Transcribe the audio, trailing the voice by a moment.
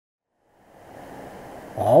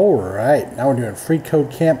Alright, now we're doing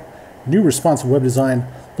freeCodeCamp, new responsive web design.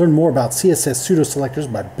 Learn more about CSS pseudo-selectors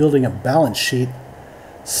by building a balance sheet.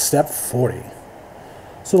 Step 40.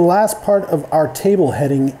 So the last part of our table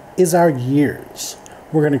heading is our years.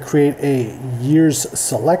 We're going to create a years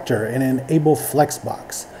selector and enable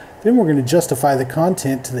flexbox. Then we're going to justify the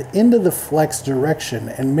content to the end of the flex direction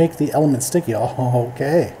and make the element sticky. Oh,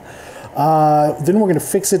 okay. Then we're going to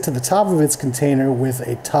fix it to the top of its container with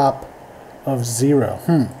a top of 0.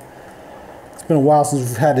 It's been a while since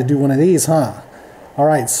we've had to do one of these, huh? All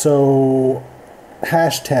right, so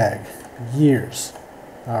hashtag years.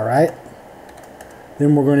 All right.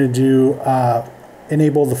 Then we're going to do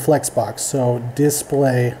enable the flex box. So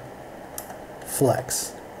display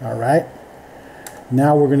flex. All right.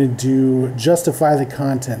 Now we're going to do justify the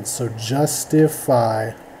content. So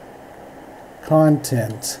justify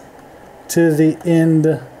content to the end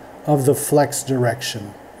of the flex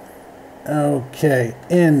direction. Okay,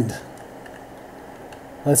 end.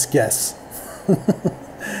 Let's guess. And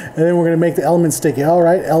then we're going to make the element sticky. All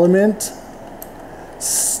right, element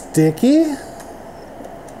sticky.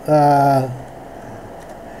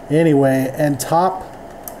 Anyway, and top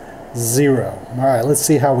 0. All right, let's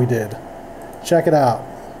see how we did. Check it out.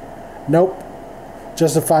 Nope.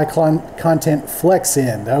 Justify content flex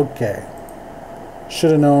end. Okay.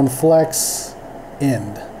 Should have known flex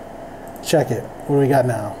end. Check it. What do we got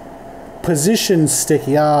now? Position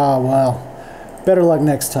sticky. Ah, well, better luck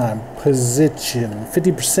next time. Position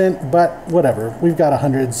 50%, but whatever. We've got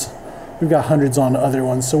hundreds. We've got hundreds on other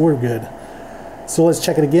ones, so we're good. So let's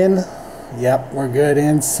check it again. Yep, we're good,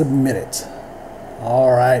 and submit it.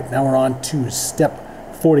 All right, now we're on to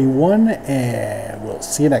step 41, and we'll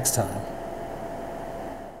see you next time.